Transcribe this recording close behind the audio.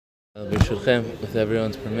With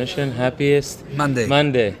everyone's permission, happiest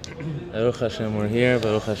Monday. Baruch Hashem, we're here.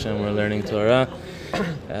 Baruch Hashem, we're learning Torah.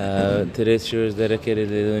 Today's shiur is dedicated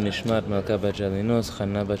to Nishmat Malka bat Jalinos,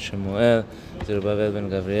 Chana bat Shemuel, Zerubbabel ben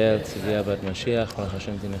Gabriel, Tzivia bat Mashiach, Baruch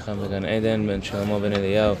Hashem tinecham began Eden, ben Shlomo ben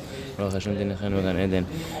Eliyahu, Baruch Hashem tinecham began Eden.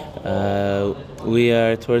 We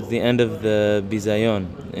are towards the end of the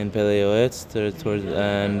Bizayon in Pele Yoetz,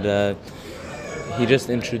 and he just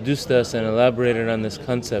introduced us and elaborated on this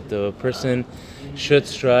concept of a person should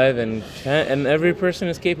strive, and every person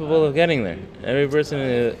is capable of getting there. Every person,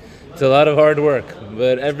 it's a lot of hard work,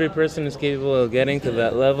 but every person is capable of getting to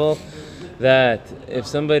that level that if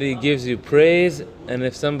somebody gives you praise and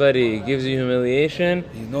if somebody gives you humiliation,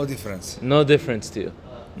 no difference. No difference to you.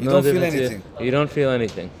 You don't feel anything. You don't feel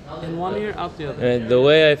anything. In one ear, out the other. The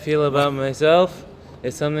way I feel about myself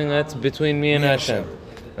is something that's between me and Hashem.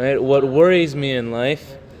 Right? What worries me in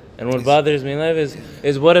life and what bothers me in life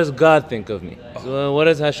is what does God think of me? So what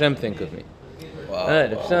does Hashem think of me? Wow.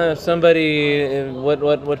 Right? If somebody,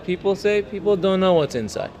 what people say, people don't know what's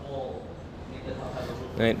inside.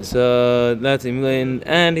 Right? So that's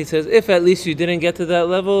and he says, if at least you didn't get to that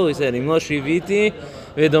level, he said,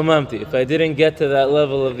 if I didn't get to that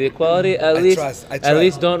level of the equality, at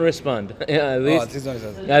least don't respond. Yeah, at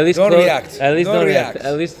least don't react.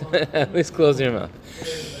 At least close your mouth.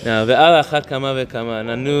 Now,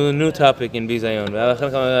 a new topic in Bizayon.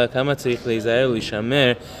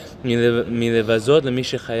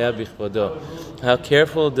 How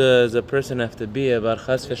careful does a person have to be about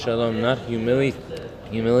chas v'shalom not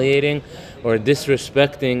humiliating or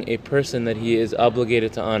disrespecting a person that he is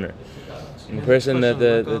obligated to honor? A person that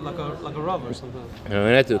like a rob or something.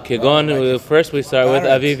 First we start with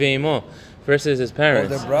avi ve'imo. First is his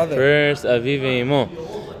parents. First avi ve'imo,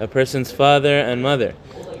 a person's father and mother.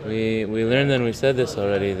 We learned and we said this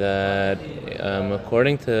already that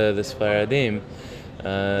according to the Sfaradim,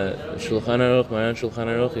 Shulchan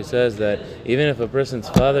Aruch, he says that even if a person's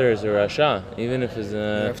father is a rasha, even if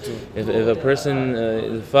a person,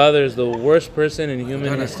 the father is the worst person in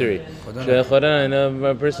human history,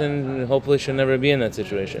 a person hopefully should never be in that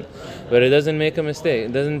situation, but it doesn't make a mistake.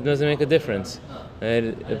 It doesn't make a difference.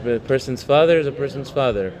 Right? If a person's father is a person's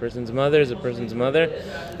father, a person's mother is a person's mother,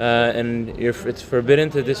 and it's forbidden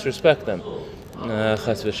to disrespect them.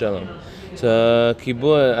 Chas v'shalom. So,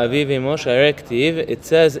 Kibu Aviv Imo Sharei Ktiv, it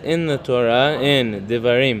says in the Torah, in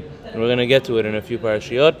Devarim, we're going to get to it in a few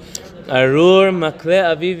parashiyot, Arur Makle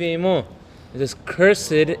Aviv Imo. It says,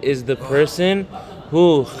 cursed is the person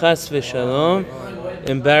who, Chas v'shalom,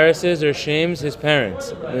 embarrasses or shames his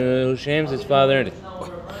parents, who shames his father and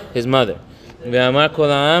his mother. Ve'amar kol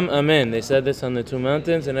ha'am, amen. They said this on the two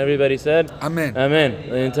mountains, and everybody said, amen. Amen.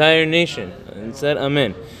 The entire nation said,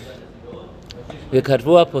 amen. The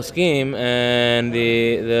Katvu Poskim, and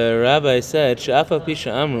the rabbi said, She'afa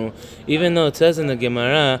Pisha Amru, even though it says in the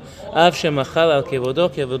Gemara, Av Shemachal al Kevodo,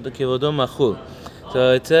 Kevodo Machul.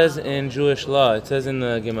 So it says in Jewish law, it says in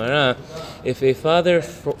the Gemara, if a father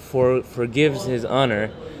forgives his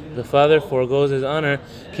honor, the father forgoes his honor,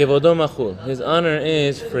 Kevodo Machul, his honor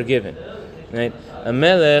is forgiven. Right? A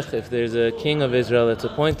melech, if there's a king of Israel that's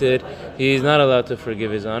appointed, he's not allowed to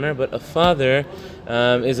forgive his honor, but a father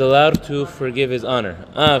is allowed to forgive his honor.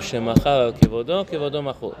 But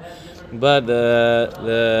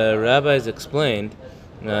the rabbis explained,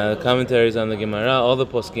 commentaries on the Gemara, all the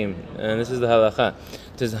poskim, and this is the halacha.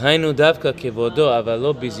 It says, Hainu davka kevodo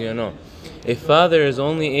avalo bizyono. A father is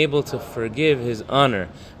only able to forgive his honor,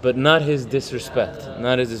 but not his disrespect.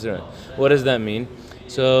 What does that mean?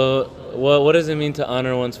 So, what does it mean to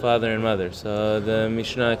honor one's father and mother? So the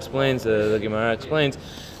Mishnah explains, the Gemara explains,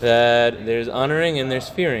 that there's honoring and there's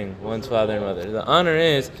fearing one's father and mother. The honor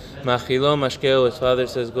is machilo mashkeo. His father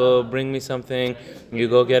says, "Go bring me something." You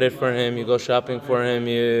go get it for him. You go shopping for him.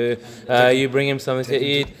 You bring him something to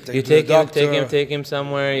eat. You take him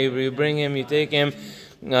somewhere. You bring him. You take him.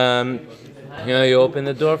 You open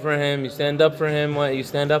the door for him. You stand up for him. You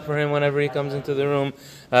stand up for him whenever he comes into the room.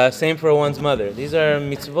 Same for one's mother. These are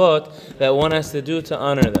mitzvot that one has to do to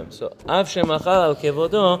honor them. So, av shemachal al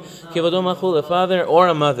kevodo machul, a father or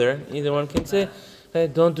a mother, either one can say, hey,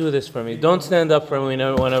 don't do this for me. Don't stand up for me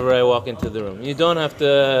whenever I walk into the room. You don't have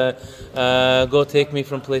to go take me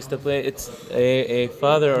from place to place. It's a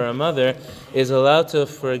father or a mother is allowed to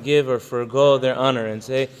forgive or forgo their honor and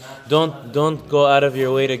say, don't go out of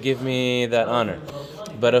your way to give me that honor.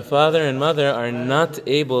 But a father and mother are not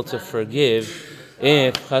able to forgive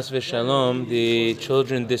if chas v'shalom the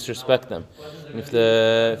children disrespect them. If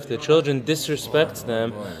the children disrespects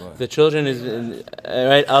them, the children is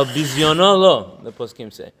right al bizyono lo, the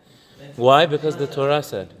poskim say. Why? Because the Torah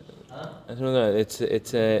said.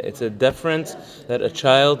 It's a deference that a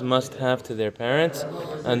child must have to their parents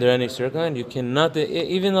under any circumstance. You cannot,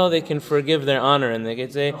 even though they can forgive their honor and they can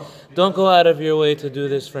say, "Don't go out of your way to do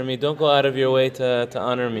this for me. Don't go out of your way to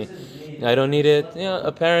honor me. I don't need it."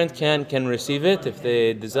 A parent can receive it if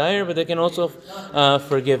they desire, but they can also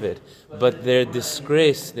forgive it. But their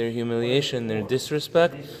disgrace, their humiliation, their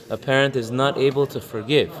disrespect, a parent is not able to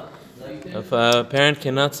forgive. If a parent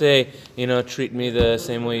cannot say, treat me the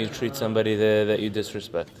same way you treat somebody that you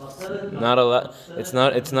disrespect. Not a lot. It's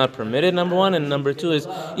not permitted. Number one, and number two is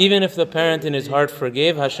even if the parent in his heart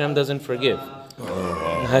forgave, Hashem doesn't forgive.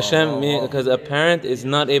 Because a parent is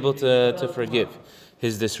not able to forgive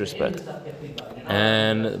his disrespect.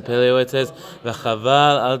 And Pele Yoetz says,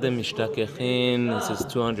 "V'chaval al de mishtakechin." This is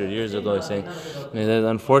 200 years ago. He's saying,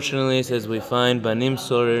 unfortunately, he says we find banim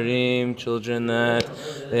sorerim, children that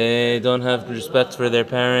they don't have respect for their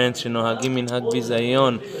parents. Shenohagim minhag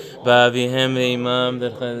bizayon ba'avihem ve'imam.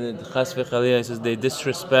 That chas v'chalila, he says they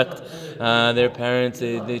disrespect their parents.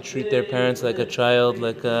 They treat their parents like a child,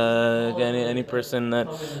 like any person that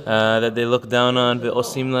they look down on.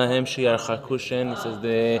 Ve'osim lahem shi'archaku shen. He says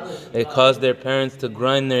they cause their parents to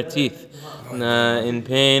grind their teeth in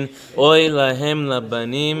pain. Oy lahem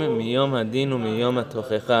labanim miyom hadin u'miyom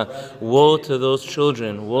hatochecha. Woe to those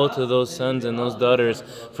children, woe to those sons and those daughters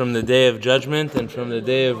from the day of judgment and from the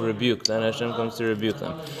day of rebuke. Then Hashem comes to rebuke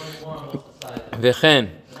them. V'chen.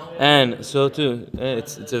 And so too,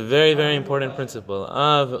 it's a very, very important principle.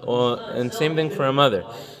 And same thing for a mother.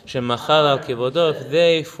 Shemachal al kivodo, if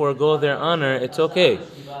they forego their honor, it's okay.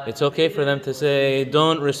 It's okay for them to say,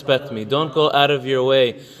 don't respect me. Don't go out of your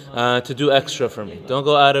way to do extra for me. Don't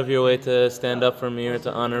go out of your way to stand up for me or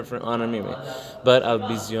to honor me. But al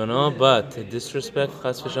bizyono, but to disrespect,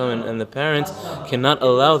 chas v'shalom, and the parents cannot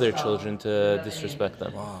allow their children to disrespect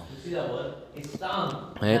them. Wow.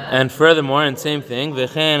 Right? And furthermore, and same thing,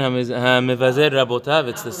 v'chen ha'mevazed rabotav,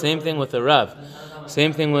 it's the same thing with a rav.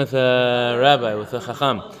 Same thing with a rabbi, with a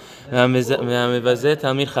chacham. Ha'mevazed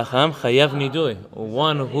talmid chacham chayav nidui.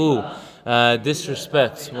 One who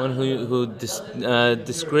disrespects, one who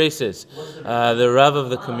disgraces the rav of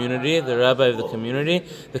the community, the rabbi of the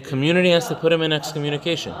community has to put him in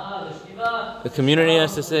excommunication. The community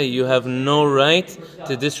has to say, you have no right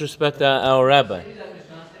to disrespect our rabbi.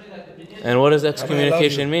 And what does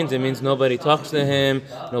excommunication mean? It means nobody talks to him,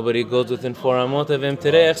 nobody goes within 4 amot of him.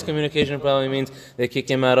 Today, excommunication probably means they kick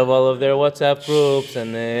him out of all of their WhatsApp groups,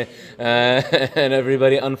 and and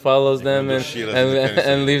everybody unfollows them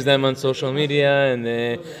and leaves them on social media, and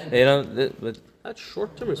they don't. But that's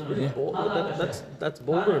short term. It's pretty bold. That's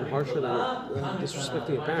bolder and harsher than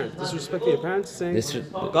disrespecting your parents. Disrespecting your parents is saying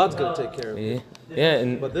God's going to take care of you. Yeah,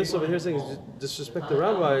 but this over here saying is disrespect the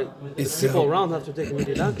rabbi. The people around have to take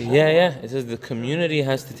immediate action. Yeah. It says the community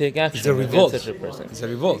has to take action. It's a revolt. Such a person. It's a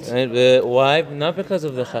revolt. Right? Why? Not because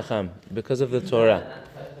of the chacham, because of the Torah.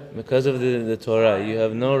 Because of the Torah, you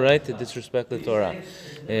have no right to disrespect the Torah.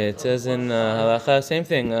 It says in halacha, same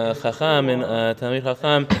thing. Chacham and Talmid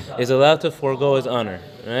Chacham is allowed to forego his honor,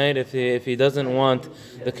 right? If he doesn't want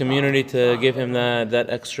the community to give him that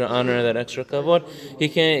extra honor, that extra kavod,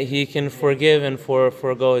 he can forgive and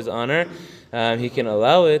forego his honor. He can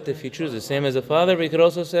allow it if he chooses, same as a father, but he could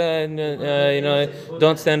also say,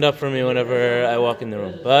 don't stand up for me whenever I walk in the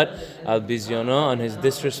room. But al bizyono, on his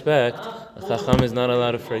disrespect, Chacham is not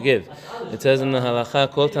allowed to forgive. It says in the halacha,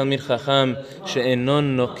 Kol Talmid Chacham she'eno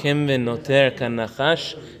nokem ve'noter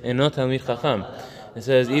kanachash eno Talmid Chacham. It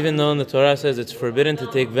says, even though in the Torah says it's forbidden to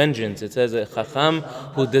take vengeance, it says a Chacham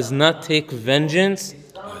who does not take vengeance,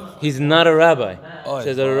 he's not a rabbi. It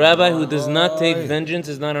says a rabbi who does not take vengeance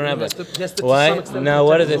is not a rabbi. Why? Now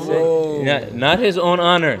what does it say? Not his own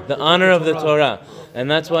honor, the honor of the Torah. And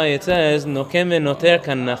that's why it says, Nokem ve'noter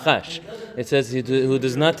kan nachash. It says, who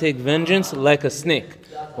does not take vengeance like a snake.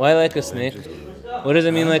 Why like a snake? What does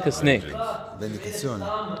it mean like a snake?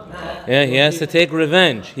 Yeah, he has to take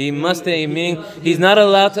revenge. He must take, meaning he's not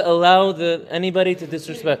allowed to allow anybody to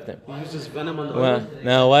disrespect him. He uses venom on the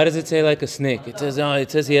Now, why does it say like a snake? It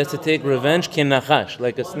says he has to take revenge kinachash,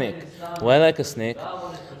 like a snake. Why like a snake?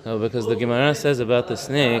 No, because the Gemara says about the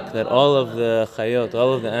snake that all of the chayot,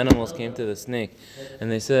 all of the animals came to the snake, and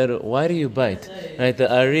they said, "Why do you bite?" Right?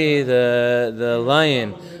 The ari, the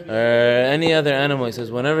lion, or any other animal, he says,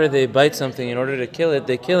 whenever they bite something in order to kill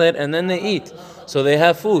it, and then they eat, so they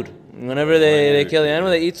have food. Whenever they kill the animal,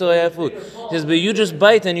 they eat, so they have food. He says, but you just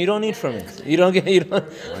bite and you don't eat from it. You don't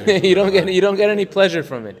get any pleasure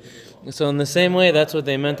from it. So in the same way, that's what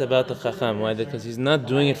they meant about the Chacham. Why? Because he's not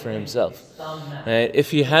doing it for himself. Right? If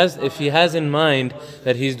he has in mind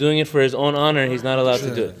that he's doing it for his own honor, he's not allowed to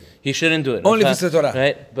do it. he shouldn't do it. Only if it's the Torah.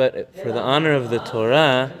 Right? But for the honor of the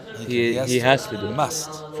Torah, he has to do it. Must.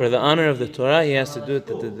 For the honor of the Torah, he has to do it.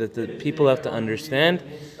 That the people have to understand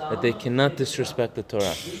that they cannot disrespect the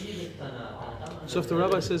Torah. So if the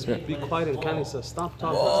rabbi says, be quiet, and Kani says, stop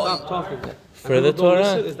talking. For the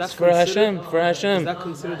Torah, it's for Hashem. Is that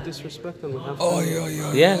considered disrespect? And we have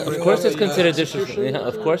to Yeah, of course it's considered disrespect. Yeah,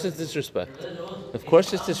 of course it's disrespect. Of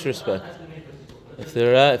course it's disrespect. If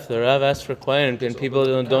the Rav asks for quiet and people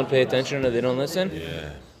don't pay attention or they don't listen.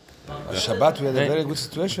 Yeah. Shabbat, we had a very good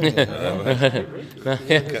situation here.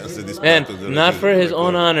 And not for his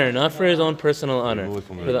own honor, not for his own personal honor,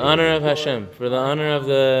 for the honor of Hashem, for the honor of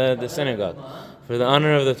the synagogue, for the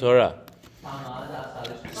honor of the Torah.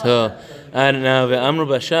 So, and now the Amru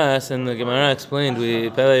Bashas and the Gemara explained,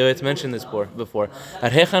 Pele Yoetz mentioned this before.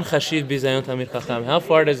 How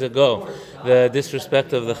far does it go, the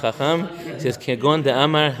disrespect of the Chacham? It says, Kegon de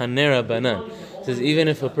Amar Hanera Banan. It says, even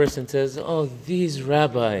if a person says, oh, these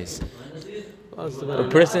rabbis.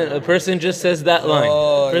 A person just says that line.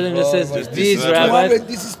 A person just says, these rabbis.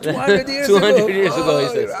 This is 200 years 200 ago. years ago, he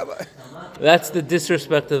says. Rabbi. That's the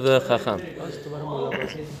disrespect of the Chacham.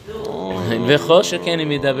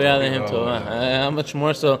 How much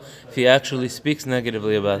more so if he actually speaks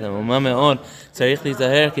negatively about them. ומה מאוד צריך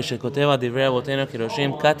להיזהר כשכותב על דברי אבותינו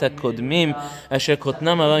כראשים כת הקודמים אשר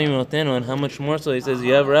קוטנם עלה ממותינו. And how much more so he says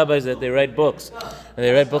you have rabbis that they write books.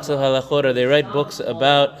 They write books of halachot, or they write books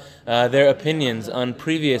about their opinions on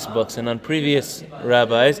previous books and on previous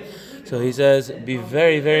rabbis. So he says, be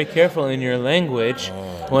very, very careful in your language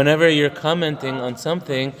whenever you're commenting on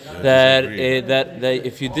something that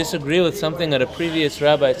if you disagree with something that a previous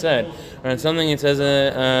rabbi said, or on something it says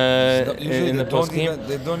in the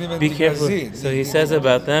poskim, be careful. So he says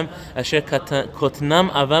about them, Asher kotnam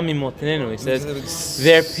ava mimotnenu. He says,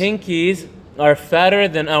 their pinkies are fatter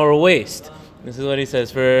than our waist. This is what he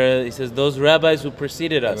says. He says those rabbis who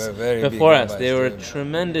preceded us, before us, they were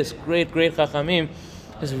tremendous, great chachamim.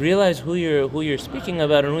 Just realize who you're speaking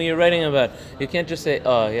about and who you're writing about. You can't just say,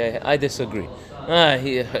 "Oh, yeah, I disagree."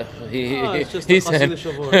 He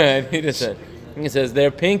said. He says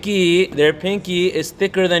their pinky is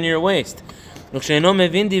thicker than your waist. And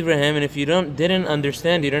if you didn't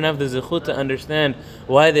understand, you don't have the zechut to understand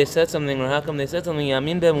why they said something or how come they said something.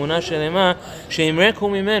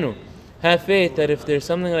 Have faith that if there's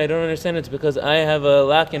something that I don't understand, it's because I have a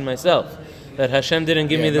lack in myself. That Hashem didn't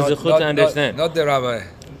give me the zechut to understand. Not the rabbi.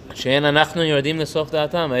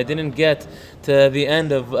 I didn't get to the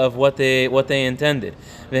end of what they intended.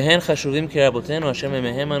 He says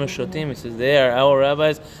they are our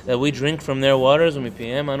rabbis, that we drink from their waters, and we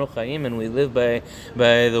live by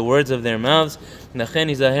the words of their mouths. Be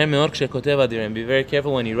very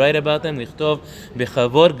careful when you write about them. With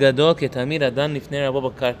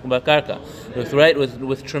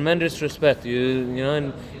tremendous respect.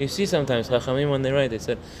 And you see sometimes Chachamim when they write, they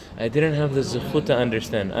said, I didn't have the zechut to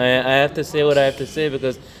understand. I have to say what I have to say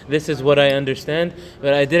because this is what I understand,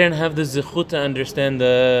 but I didn't have the zechut to understand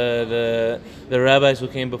the rabbis who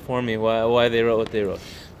came before me, why they wrote what they wrote.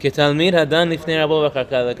 Like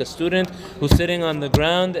a student who's sitting on the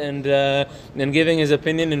ground and giving his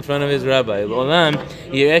opinion in front of his rabbi.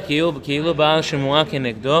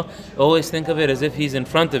 Always think of it as if he's in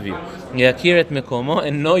front of you.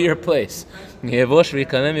 And know your place. And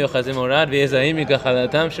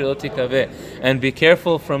be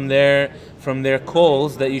careful from their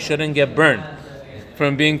coals that you shouldn't get burned.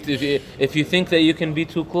 If you think that you can be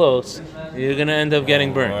too close, you're gonna end up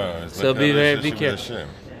getting burned. So be careful.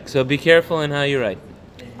 So be careful in how you write.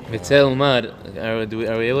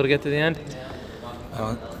 Are we able to get to the end?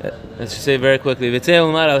 Let's just say very quickly.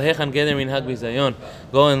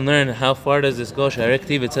 Go and learn how far does this go.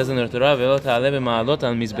 It says in the Torah, the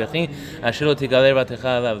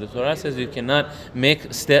Torah says you cannot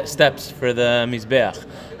make steps for the mizbeach.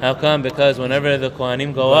 How come? Because whenever the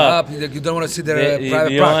Kohanim go up, you don't want to see their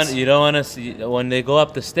private parts. You don't want to see when they go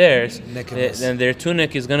up the stairs. Then their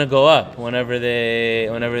tunic is going to go up whenever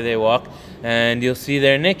they walk, and you'll see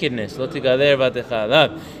their nakedness.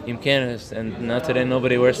 And not today,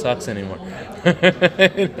 nobody wears socks anymore.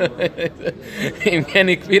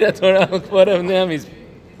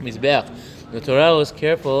 The Torah was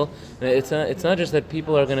careful. It's not just that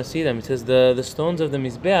people are going to see them. It says the stones of the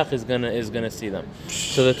mizbeach is gonna see them.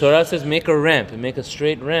 So the Torah says make a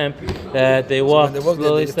straight ramp that they walk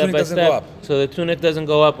slowly, step by step, so the tunic doesn't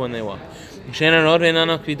go up when they walk.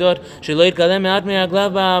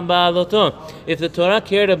 If the Torah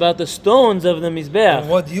cared about the stones of the Mizbeach, And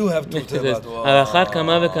what do you have to tell about?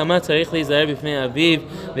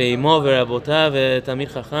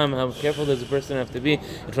 how careful does a person have to be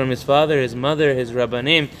from his father, his mother, his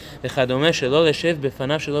rabbanim,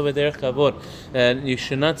 you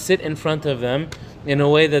should not sit in front of them in a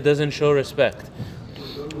way that doesn't show respect.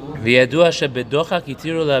 On the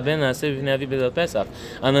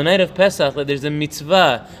night of Pesach, there's a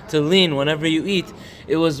mitzvah to lean whenever you eat.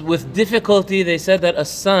 It was with difficulty they said that a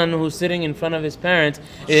son who's sitting in front of his parents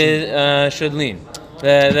should lean.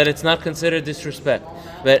 That it's not considered disrespect.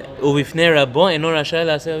 But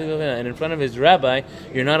and in front of his rabbi,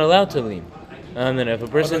 you're not allowed to lean. And then if a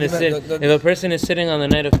person is sitting on the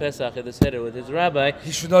night of Pesach at the Seder with his rabbi,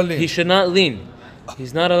 He should not lean. He should not lean.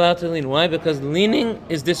 He's not allowed to lean. Why? Because leaning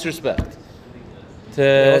is disrespect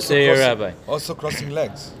to your rabbi. Also crossing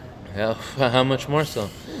legs. How much more so?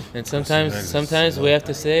 And sometimes we have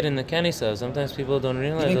to say it in the Kanisa. Sometimes people don't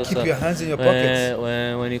realize. Even keep your hands in your pockets.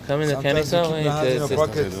 When you come in the Sometimes Kanisa, you keep your hands in your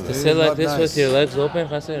pockets. to This sit is like not this nice. with your legs open,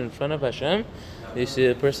 in front of Hashem, you see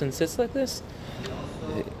a person sits like this.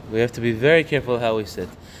 We have to be very careful how we sit.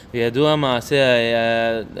 There's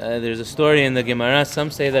a story in the Gemara.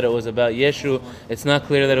 Some say that it was about Yeshu. It's not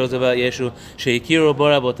clear that it was about Yeshu.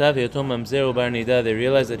 They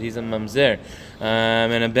realized that he's a mamzer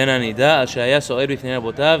and a ben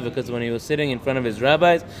anida because when he was sitting in front of his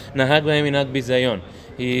rabbis,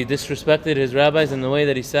 he disrespected his rabbis in the way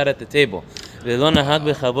that he sat at the table. And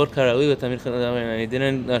he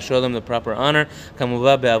didn't show them the proper honor. A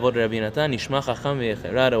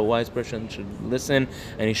wise person should listen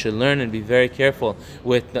and he should learn and be very careful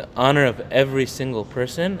with the honor of every single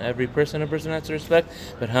person. Every person a person has to respect,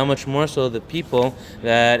 but how much more so the people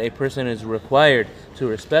that a person is required to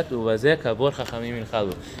respect. And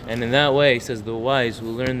in that way, he says, the wise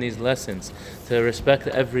who learn these lessons to respect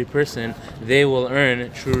every person, they will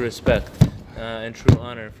earn true respect and true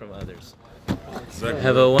honor from others.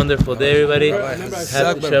 Have a wonderful day, everybody.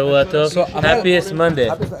 Happy Shavuot Tov. Happiest Monday.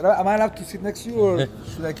 Am I allowed to sit next to you or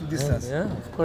should I keep distance? Yeah, of course.